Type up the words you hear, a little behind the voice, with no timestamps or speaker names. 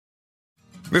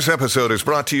This episode is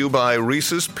brought to you by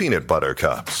Reese's Peanut Butter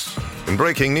Cups. In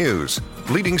breaking news,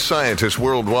 leading scientists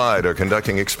worldwide are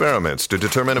conducting experiments to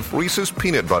determine if Reese's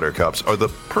Peanut Butter Cups are the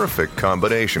perfect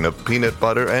combination of peanut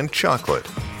butter and chocolate.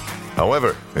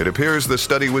 However, it appears the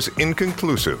study was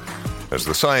inconclusive, as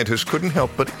the scientists couldn't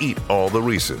help but eat all the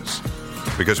Reese's.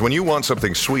 Because when you want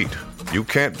something sweet, you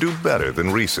can't do better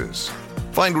than Reese's.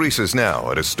 Find Reese's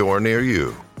now at a store near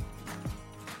you.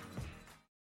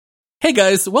 Hey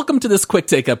guys, welcome to this Quick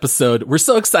Take episode. We're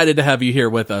so excited to have you here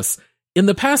with us. In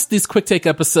the past, these Quick Take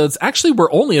episodes actually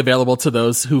were only available to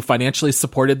those who financially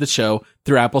supported the show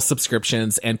through Apple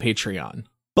subscriptions and Patreon.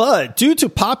 But due to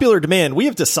popular demand, we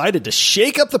have decided to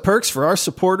shake up the perks for our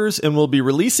supporters and will be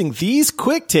releasing these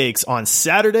quick takes on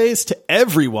Saturdays to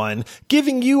everyone,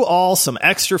 giving you all some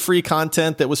extra free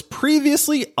content that was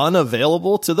previously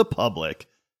unavailable to the public.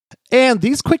 And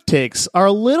these quick takes are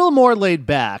a little more laid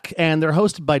back, and they're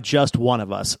hosted by just one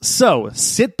of us. So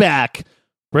sit back,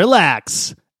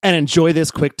 relax, and enjoy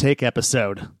this quick take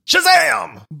episode.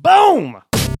 Shazam! Boom!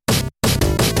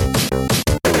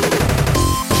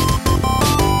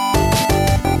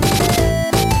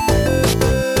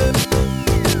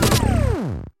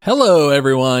 Hello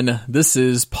everyone, this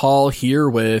is Paul here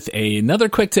with another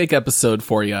Quick Take episode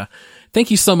for you. Thank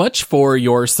you so much for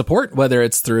your support, whether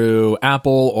it's through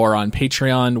Apple or on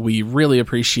Patreon. We really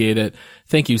appreciate it.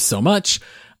 Thank you so much.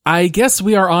 I guess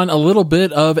we are on a little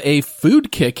bit of a food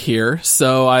kick here.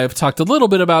 So I've talked a little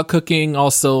bit about cooking,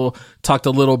 also talked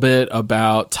a little bit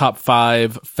about top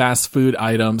 5 fast food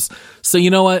items. So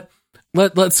you know what?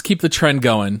 Let's keep the trend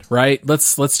going, right?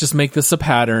 Let's just make this a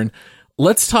pattern.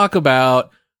 Let's talk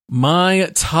about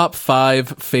my top 5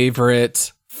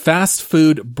 favorite fast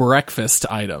food breakfast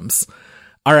items.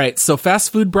 All right, so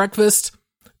fast food breakfast,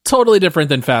 totally different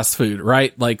than fast food,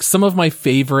 right? Like some of my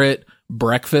favorite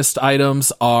breakfast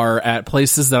items are at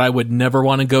places that I would never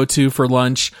want to go to for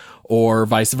lunch or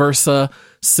vice versa.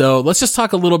 So let's just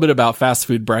talk a little bit about fast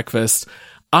food breakfast.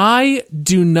 I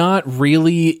do not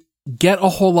really get a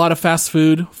whole lot of fast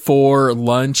food for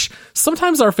lunch.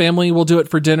 Sometimes our family will do it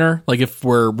for dinner, like if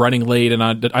we're running late and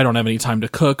I don't have any time to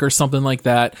cook or something like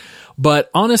that. But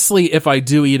honestly, if I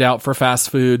do eat out for fast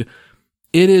food,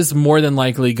 it is more than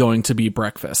likely going to be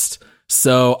breakfast.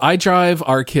 So I drive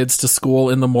our kids to school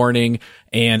in the morning,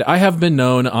 and I have been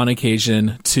known on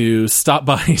occasion to stop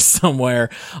by somewhere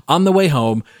on the way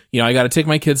home. You know, I got to take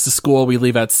my kids to school. We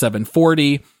leave at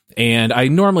 7:40. And I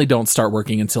normally don't start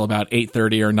working until about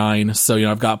 8:30 or 9. So, you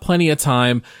know, I've got plenty of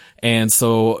time. And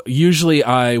so usually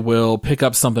I will pick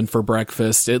up something for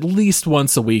breakfast at least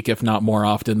once a week, if not more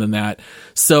often than that.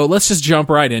 So let's just jump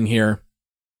right in here.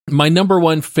 My number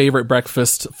one favorite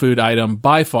breakfast food item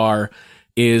by far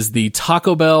is the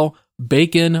Taco Bell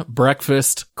Bacon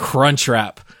Breakfast Crunch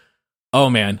Wrap. Oh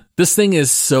man, this thing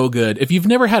is so good. If you've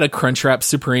never had a Crunch Wrap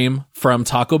Supreme from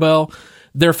Taco Bell,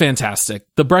 they're fantastic.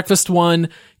 The breakfast one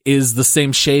is the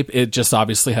same shape. It just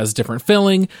obviously has different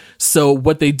filling. So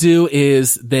what they do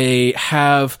is they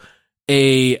have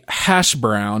a hash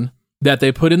brown that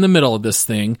they put in the middle of this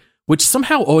thing, which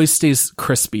somehow always stays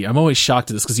crispy. I'm always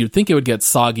shocked at this because you'd think it would get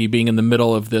soggy being in the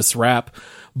middle of this wrap,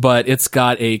 but it's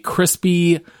got a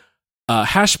crispy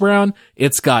hash brown.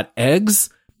 It's got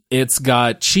eggs. It's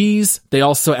got cheese. They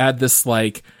also add this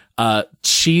like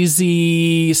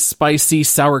cheesy, spicy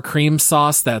sour cream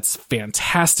sauce that's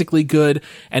fantastically good,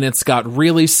 and it's got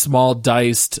really small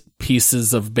diced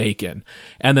pieces of bacon.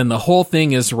 And then the whole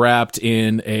thing is wrapped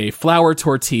in a flour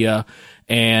tortilla,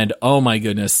 and oh my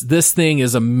goodness, this thing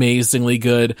is amazingly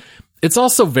good. It's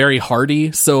also very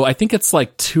hearty, so I think it's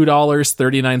like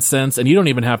 $2.39, and you don't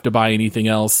even have to buy anything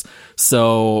else.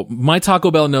 So my Taco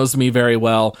Bell knows me very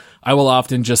well. I will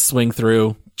often just swing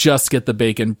through, just get the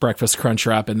bacon breakfast crunch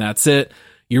wrap, and that's it.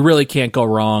 You really can't go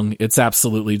wrong. It's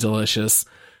absolutely delicious.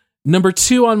 Number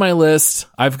 2 on my list,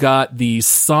 I've got the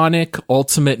Sonic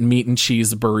Ultimate Meat and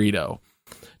Cheese Burrito.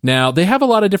 Now, they have a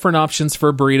lot of different options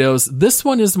for burritos. This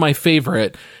one is my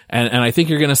favorite, and I think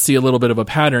you're going to see a little bit of a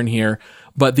pattern here.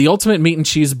 But the Ultimate Meat and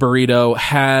Cheese Burrito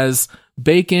has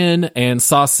bacon and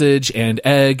sausage and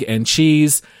egg and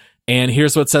cheese, and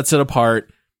here's what sets it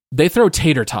apart. They throw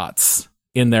tater tots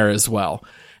in there as well.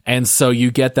 And so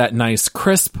you get that nice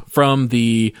crisp from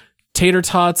the tater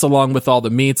tots along with all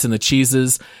the meats and the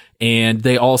cheeses. And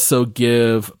they also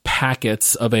give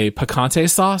packets of a picante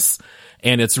sauce,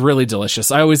 and it's really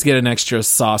delicious. I always get an extra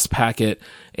sauce packet,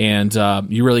 and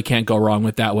you really can't go wrong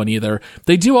with that one either.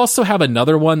 They do also have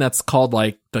another one that's called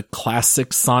like the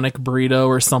classic Sonic burrito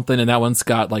or something, and that one's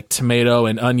got like tomato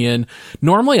and onion.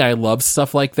 Normally I love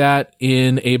stuff like that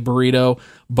in a burrito,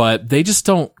 but they just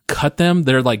don't cut them.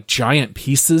 They're like giant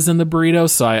pieces in the burrito,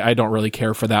 so I don't really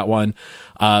care for that one.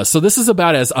 So this is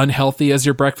about as unhealthy as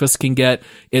your breakfast can get.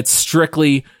 It's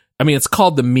strictly, I mean, it's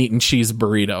called the meat and cheese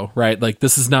burrito, right? Like,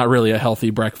 this is not really a healthy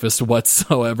breakfast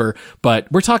whatsoever,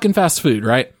 but we're talking fast food,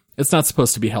 right? It's not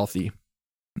supposed to be healthy.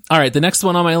 All right, the next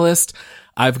one on my list,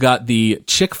 I've got the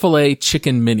Chick-fil-A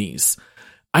Chicken Minis.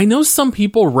 I know some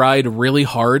people ride really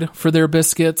hard for their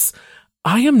biscuits.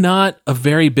 I am not a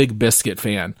very big biscuit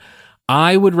fan.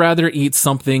 I would rather eat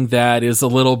something that is a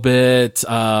little bit,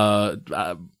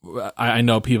 I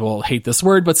know people hate this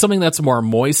word, but something that's more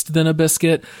moist than a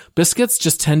biscuit. Biscuits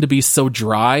just tend to be so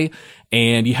dry,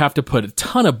 and you have to put a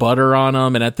ton of butter on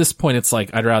them. And at this point, it's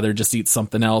like, I'd rather just eat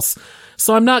something else.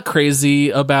 So I'm not crazy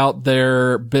about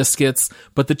their biscuits,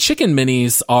 but the chicken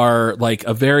minis are like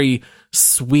a very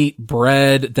sweet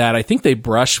bread that I think they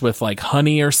brush with like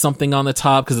honey or something on the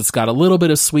top because it's got a little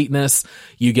bit of sweetness.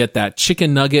 You get that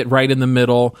chicken nugget right in the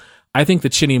middle. I think the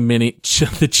chicken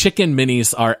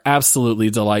minis are absolutely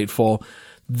delightful.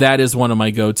 That is one of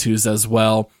my go-tos as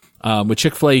well. With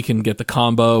Chick-fil-A, you can get the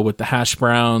combo with the hash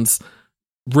browns.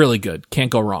 Really good. Can't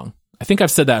go wrong. I think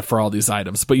I've said that for all these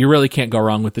items, but you really can't go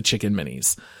wrong with the chicken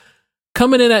minis.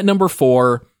 Coming in at number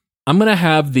 4, I'm going to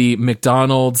have the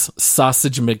McDonald's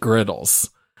Sausage McGriddles.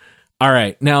 All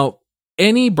right. Now,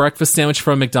 any breakfast sandwich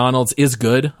from McDonald's is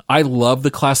good. I love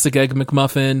the classic Egg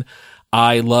McMuffin.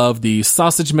 I love the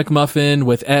Sausage McMuffin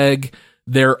with egg.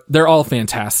 They're all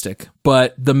fantastic.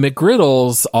 But the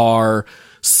McGriddles are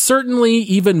certainly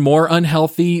even more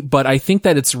unhealthy, but I think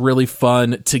that it's really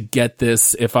fun to get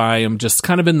this if I am just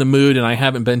kind of in the mood and I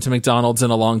haven't been to McDonald's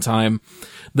in a long time.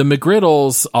 The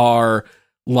McGriddles are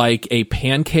like a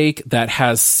pancake that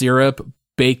has syrup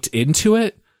baked into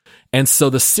it. And so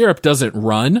the syrup doesn't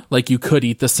run. Like, you could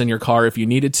eat this in your car if you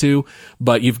needed to,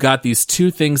 but you've got these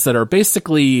two things that are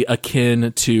basically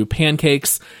akin to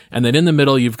pancakes. And then in the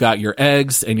middle, you've got your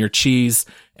eggs and your cheese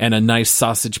and a nice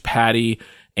sausage patty.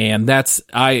 And that's,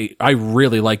 I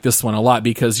really like this one a lot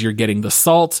because you're getting the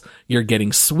salt, you're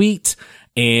getting sweet,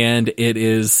 and it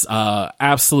is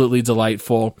absolutely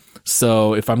delightful.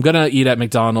 So if I'm going to eat at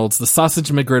McDonald's, the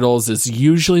Sausage McGriddles is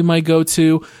usually my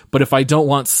go-to, but if I don't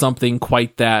want something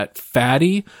quite that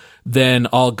fatty, then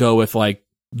I'll go with like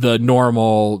the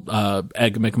normal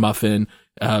Egg McMuffin.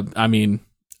 I mean,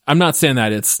 I'm not saying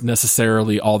that it's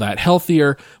necessarily all that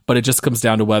healthier, but it just comes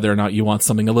down to whether or not you want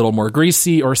something a little more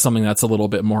greasy or something that's a little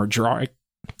bit more dry.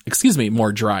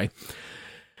 More dry.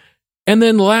 And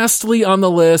then lastly on the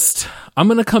list, I'm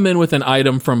going to come in with an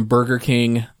item from Burger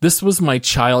King. This was my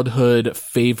childhood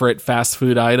favorite fast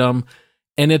food item,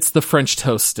 and it's the French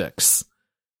toast sticks.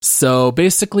 So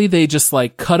basically they just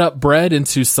like cut up bread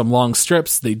into some long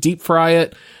strips, they deep fry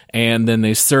it, and then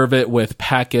they serve it with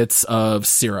packets of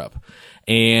syrup.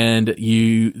 And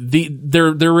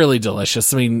they're really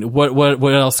delicious. I mean,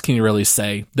 what else can you really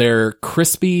say? They're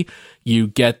crispy. You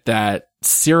get that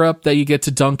syrup that you get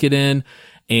to dunk it in.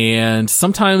 And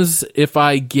sometimes if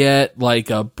I get like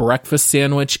a breakfast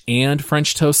sandwich and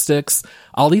French toast sticks,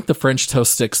 I'll eat the French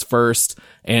toast sticks first.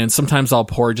 And sometimes I'll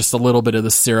pour just a little bit of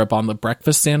the syrup on the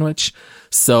breakfast sandwich.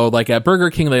 So like at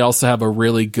Burger King, they also have a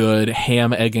really good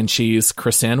ham, egg, and cheese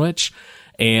croissant.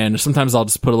 And sometimes I'll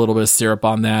just put a little bit of syrup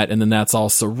on that. And then that's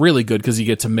also really good because you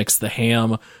get to mix the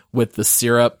ham with the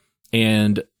syrup.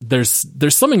 And there's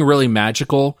something really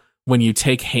magical when you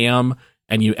take ham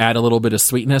and you add a little bit of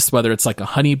sweetness, whether it's like a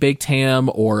honey baked ham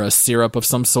or a syrup of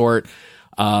some sort.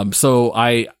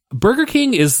 Burger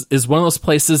King is one of those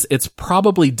places, it's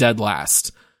probably dead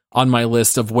last on my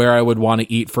list of where I would want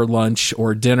to eat for lunch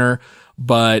or dinner.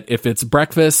 But if it's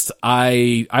breakfast,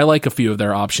 I like a few of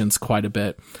their options quite a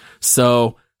bit.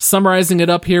 So summarizing it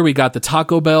up here, we got the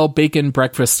Taco Bell Bacon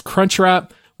Breakfast Crunch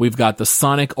Wrap. We've got the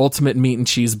Sonic Ultimate Meat and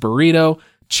Cheese Burrito,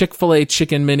 Chick-fil-A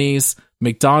Chicken Minis,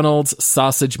 McDonald's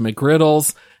Sausage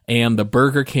McGriddles, and the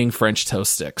Burger King French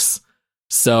Toast Sticks.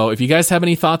 So if you guys have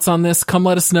any thoughts on this, come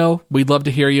let us know. We'd love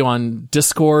to hear you on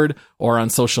Discord or on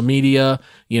social media.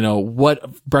 You know,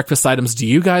 what breakfast items do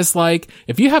you guys like?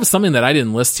 If you have something that I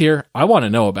didn't list here, I want to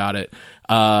know about it.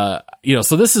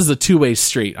 So this is a two-way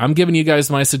street. I'm giving you guys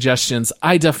my suggestions.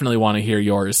 I definitely want to hear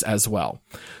yours as well.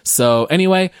 So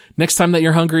anyway, next time that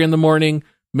you're hungry in the morning,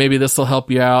 maybe this will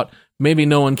help you out. Maybe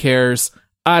no one cares.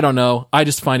 I don't know. I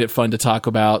just find it fun to talk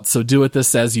about. So do with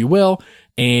this as you will.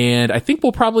 And I think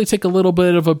we'll probably take a little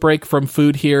bit of a break from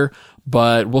food here,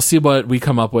 but we'll see what we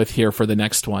come up with here for the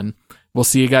next one. We'll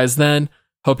see you guys then.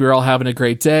 Hope you're all having a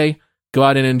great day. Go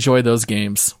out and enjoy those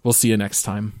games. We'll see you next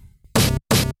time.